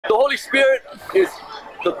The Holy Spirit is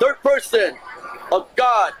the third person of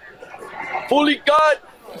God, fully God,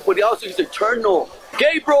 but he also is eternal.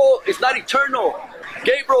 Gabriel is not eternal.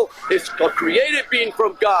 Gabriel is a created being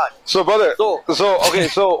from God. So, brother, so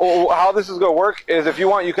how this is going to work is, if you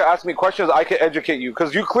want, you can ask me questions. I can educate you,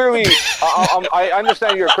 because you clearly, I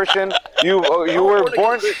understand you're a Christian. You were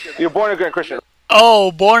born, you're born again Christian.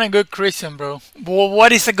 Oh, born a good Christian, bro.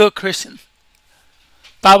 What is a good Christian?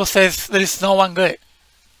 Bible says there is no one good.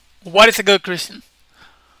 What is a good Christian?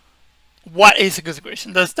 What is a good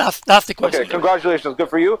Christian? That's the question. Okay, congratulations, good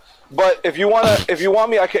for you. But if you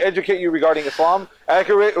want me, I can educate you regarding Islam. I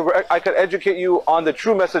could educate you on the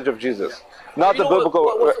true message of Jesus, not the biblical.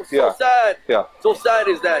 What's so sad? Yeah. So sad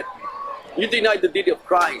is that you deny the deity of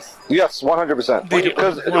Christ. Yes, 100%.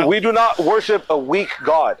 Because we do not worship a weak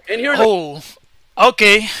God. And here's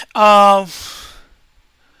okay.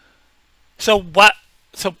 So what?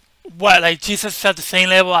 Like Jesus is at the same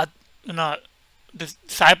level at the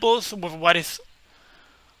disciples with what is?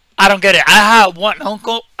 I don't get it. I had one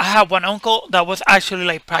uncle that was actually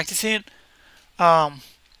like practicing. At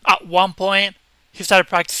one point, he started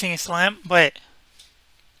practicing Islam, but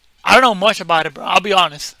I don't know much about it, bro. I'll be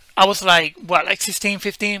honest. I was like, what, like 16,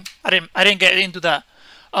 15? I didn't get into that.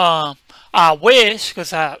 I wish,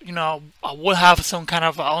 because I would have some kind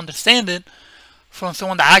of understanding from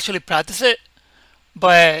someone that actually practiced it,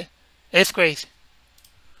 but it's crazy.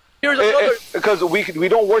 Here's another. Because we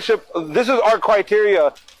don't worship. This is our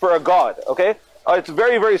criteria for a God. Okay, it's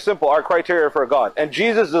very, very simple. Our criteria for a God, and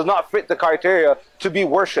Jesus does not fit the criteria to be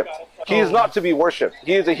worshipped. He is not to be worshipped.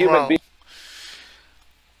 He is a human being.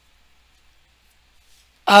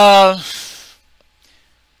 I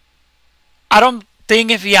don't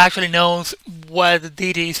think if he actually knows what the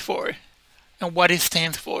deity is for and what it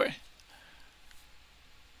stands for.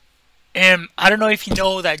 And I don't know if you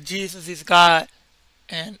know that Jesus is God.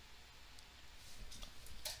 And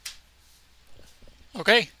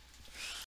okay.